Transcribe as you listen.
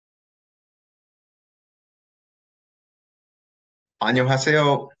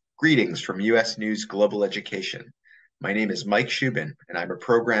안녕하세요. Greetings from U.S. News Global Education. My name is Mike Shubin, and I'm a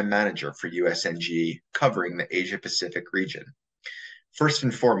program manager for USNGE covering the Asia Pacific region. First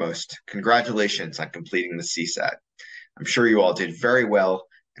and foremost, congratulations on completing the CSAT. I'm sure you all did very well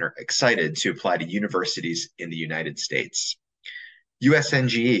and are excited to apply to universities in the United States.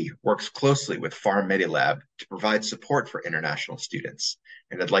 USNGE works closely with PharmMedilab to provide support for international students,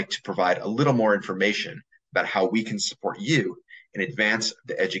 and I'd like to provide a little more information about how we can support you in advance of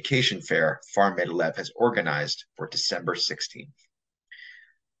the education fair PharmMedilab has organized for December 16th.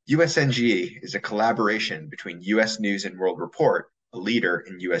 USNGE is a collaboration between US News and World Report, a leader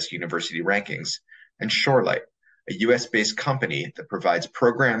in US university rankings, and Shorelight, a US-based company that provides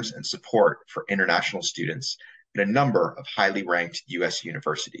programs and support for international students in a number of highly ranked US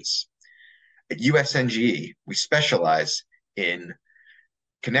universities. At USNGE, we specialize in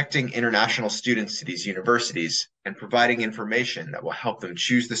connecting international students to these universities and providing information that will help them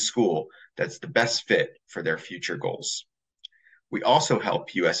choose the school that's the best fit for their future goals. We also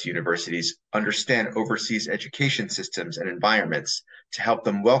help US universities understand overseas education systems and environments to help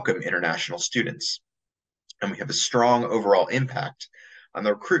them welcome international students. And we have a strong overall impact on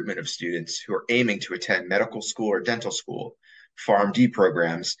the recruitment of students who are aiming to attend medical school or dental school, PharmD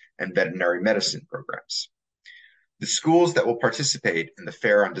programs, and veterinary medicine programs. The schools that will participate in the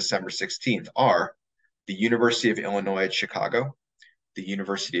fair on December 16th are the University of Illinois at Chicago, the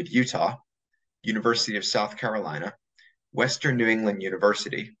University of Utah, University of South Carolina, Western New England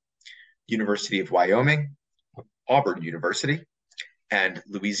University, University of Wyoming, Auburn University, and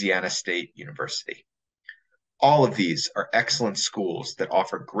Louisiana State University. All of these are excellent schools that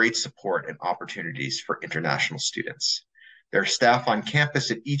offer great support and opportunities for international students. There are staff on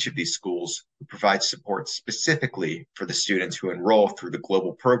campus at each of these schools who provide support specifically for the students who enroll through the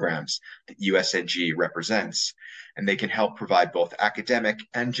global programs that USNG represents, and they can help provide both academic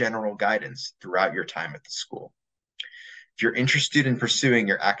and general guidance throughout your time at the school. If you're interested in pursuing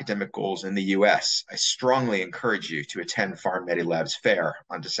your academic goals in the US, I strongly encourage you to attend PharmMedilab's fair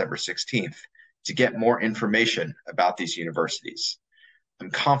on December 16th to get more information about these universities.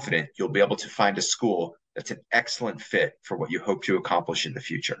 I'm confident you'll be able to find a school that's an excellent fit for what you hope to accomplish in the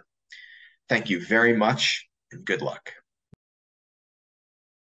future. Thank you very much, and good luck.